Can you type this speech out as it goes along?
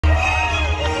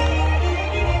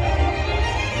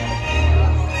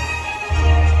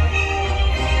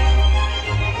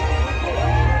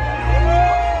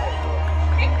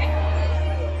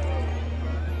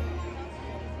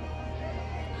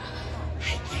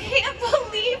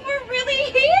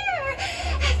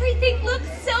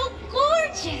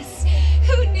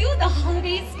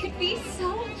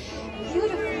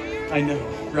I know,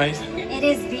 right? It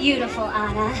is beautiful,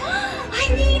 Anna. I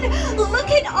mean, look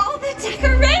at all the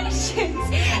decorations.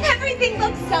 Everything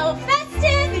looks so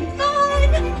festive and fun.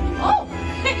 Oh,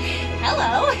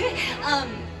 hello.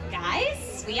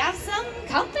 Guys, we have some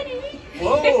company.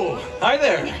 Whoa, hi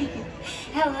there.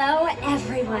 Hello,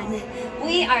 everyone.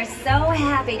 We are so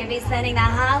happy to be spending the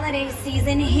holiday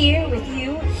season here with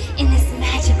you in this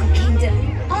magical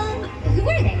kingdom. Who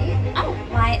are they? Oh,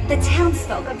 why, the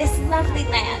townsfolk of this lovely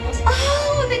land.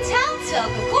 Oh, the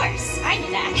townsfolk, of course. I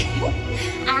knew that.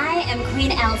 I am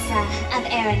Queen Elsa of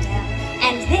Arendelle,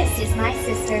 and this is my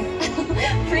sister,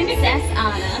 Princess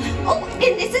Anna. Oh,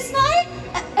 and this is my,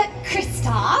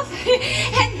 Kristoff,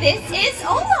 and this is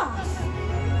Olaf.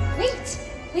 Wait,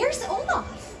 where's Olaf?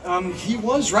 He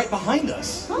was right behind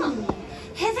us. Huh.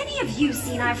 Have any of you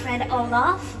seen our friend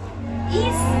Olaf?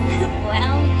 He's,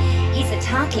 well, he's a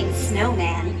talking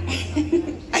snowman.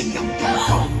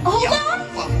 Olaf?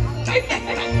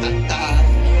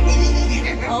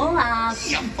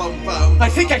 Olaf. I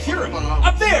think I hear him.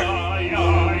 Up there!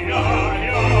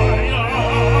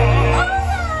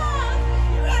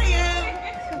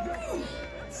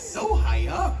 So high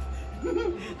up.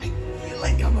 I feel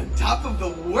like I'm on top of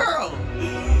the world.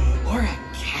 Or a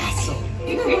castle.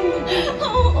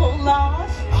 Oh, Olaf.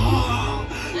 Oh,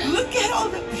 look at all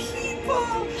the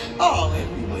people. Oh,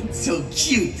 everyone's so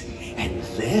cute and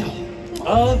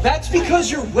little. That's because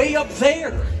you're way up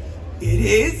there. It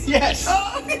is? Yes.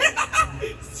 Oh,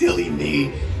 silly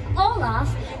me. Olaf,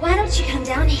 why don't you come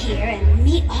down here and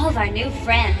meet all of our new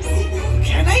friends?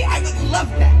 Can I? I would love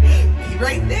that. Be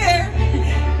right there.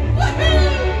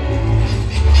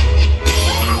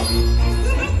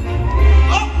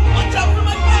 Oh, watch out for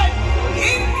my butt!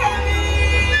 Incoming!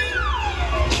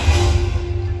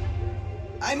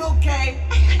 I'm okay.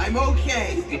 I'm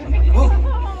okay. Oh,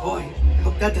 boy. I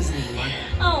hope that doesn't even work.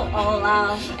 Oh,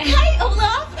 Olaf. Hi,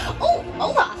 Olaf. Oh,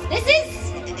 Olaf, this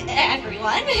is...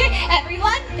 everyone.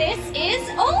 Everyone, this is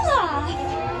Olaf.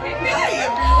 Hi,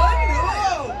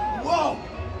 everyone. Whoa. Whoa.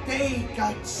 They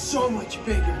got so much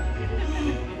bigger.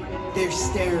 They're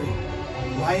staring.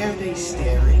 Why are they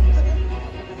staring?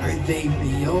 Are they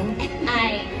real?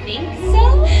 I think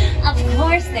so. Of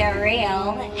course they're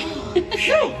real.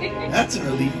 Phew, that's a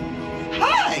relief.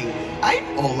 Hi, I'm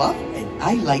Olaf, and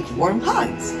I like warm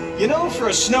hugs. You know, for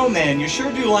a snowman, you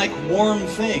sure do like warm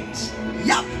things.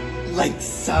 Yup, like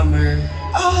summer.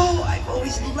 Oh, I've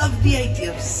always loved the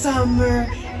idea of summer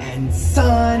and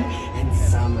sun and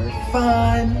summer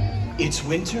fun. It's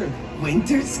winter.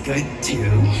 Winter's good too.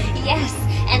 Yes,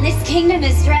 and this kingdom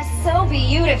is dressed so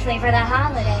beautifully for the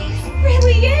holidays. It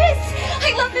really is.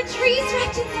 I love the trees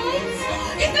wrapped in lights.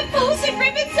 And the bows and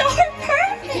ribbons are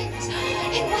perfect.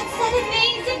 And what's that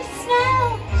amazing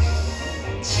smell?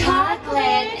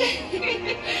 Chocolate.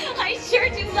 I sure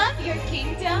do love your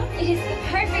kingdom. It is the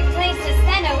perfect place to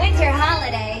spend a winter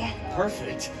holiday.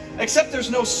 Perfect. Except there's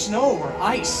no snow or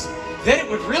ice. Then it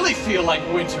would really feel like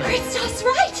winter. Kristoff's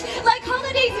right. Like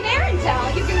holidays in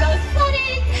Arendelle. You can go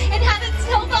sledding and have a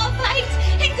snowball fight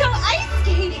and go ice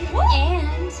skating. Woo!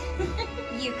 And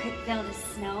you could build a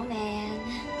snowman.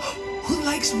 Who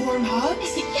likes warm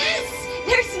hugs? Yes!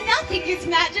 There's nothing as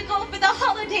magical for the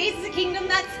holidays in a kingdom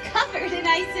that's covered in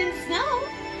ice and snow.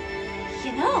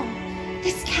 You know,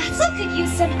 this castle could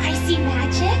use some icy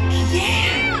magic.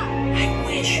 Yeah! I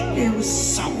wish there was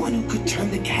someone who could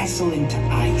turn the castle into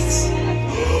ice.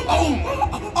 Oh!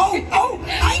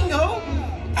 I know!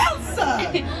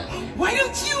 Elsa! Why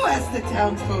don't you ask the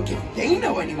townsfolk if they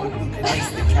know anyone who can ice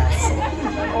the castle?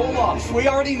 Olaf, we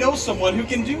already know someone who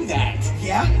can do that.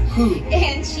 Yeah? Who?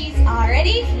 And she's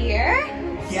already here.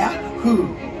 Yeah?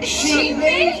 Who? She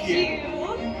made you.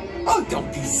 Oh,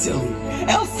 don't be silly.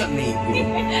 Elsa made me.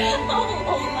 Oh,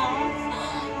 Olaf.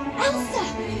 Elsa,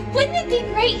 wouldn't it be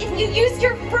great if you used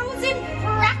your frozen,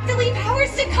 fractally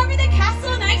powers to cover the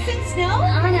castle in ice and snow?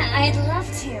 Anna, I'd love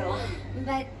to,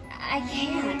 but I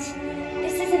can't.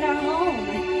 This isn't our home.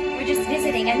 We're just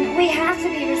visiting, and we have to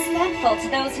be respectful to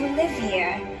those who live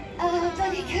here.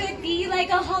 But it could be like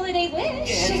a holiday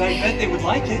wish. And I bet they would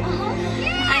like it.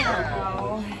 I don't know.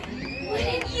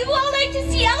 Wouldn't you all like to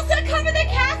see Elsa cover the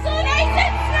castle in ice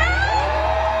and snow?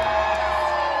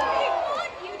 I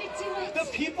want you to do it. The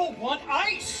people want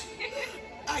ice.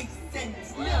 Ice and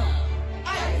snow.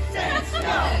 Ice and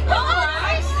snow.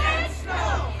 Ice and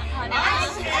snow.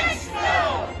 Ice and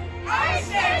snow.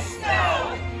 Ice and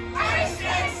snow. Ice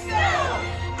and snow.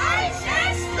 Ice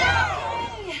and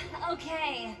snow.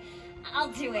 Okay,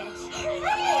 I'll do it.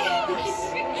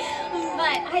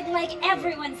 But I'd like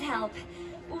everyone's help.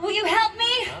 Will you help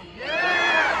me?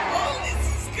 Yeah! Oh, this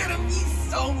is gonna be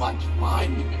so much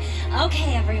fun.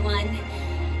 Okay, everyone.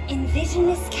 Envision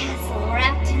this castle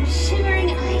wrapped in shimmering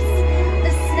ice,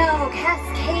 the snow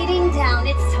cascading down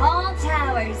its tall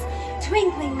towers,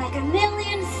 twinkling like a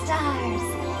million stars.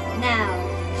 Now,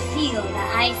 feel the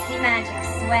icy magic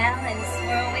swell and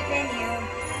swirl within you.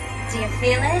 Do you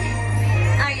feel it?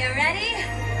 Are you ready?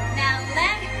 Now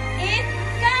let it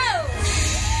go!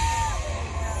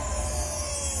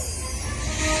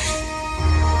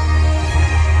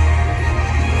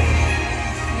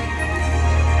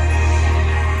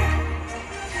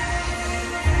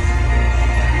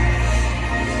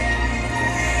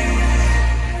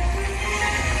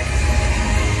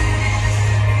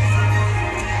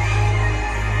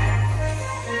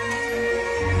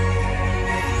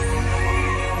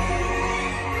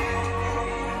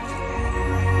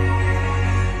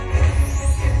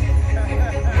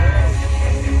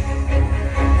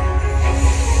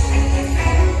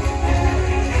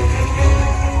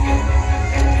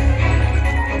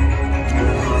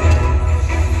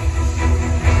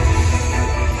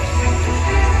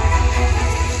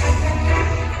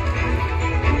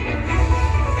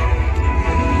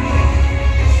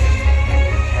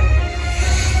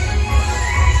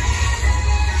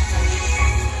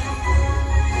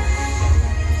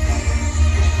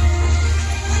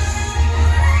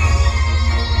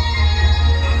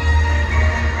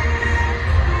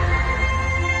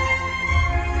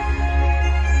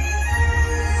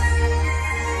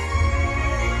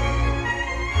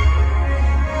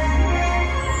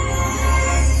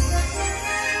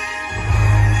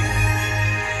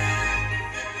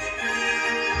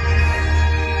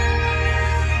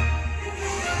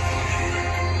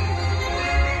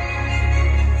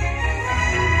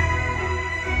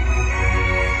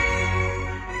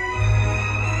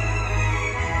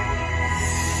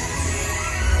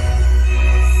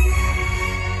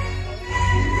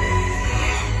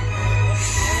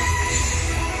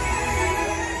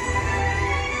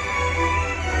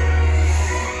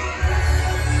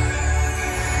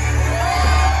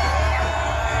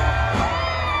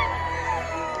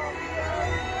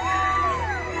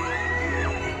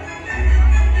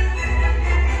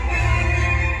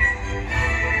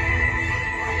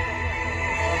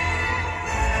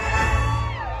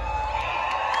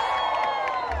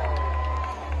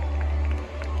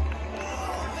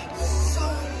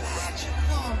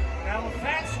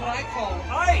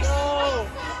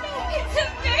 It's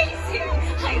amazing!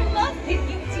 I love that you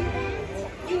do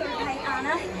that. You are right,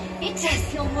 Anna. It does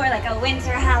feel more like a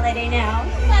winter holiday now.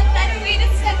 What better way to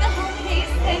spend the holidays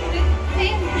than with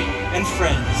family? And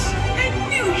friends. And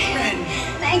new friends.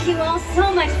 Thank you all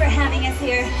so much for having us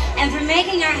here and for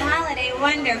making our holiday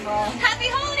wonderful. Happy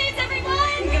holidays,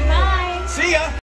 everyone! Goodbye. See ya!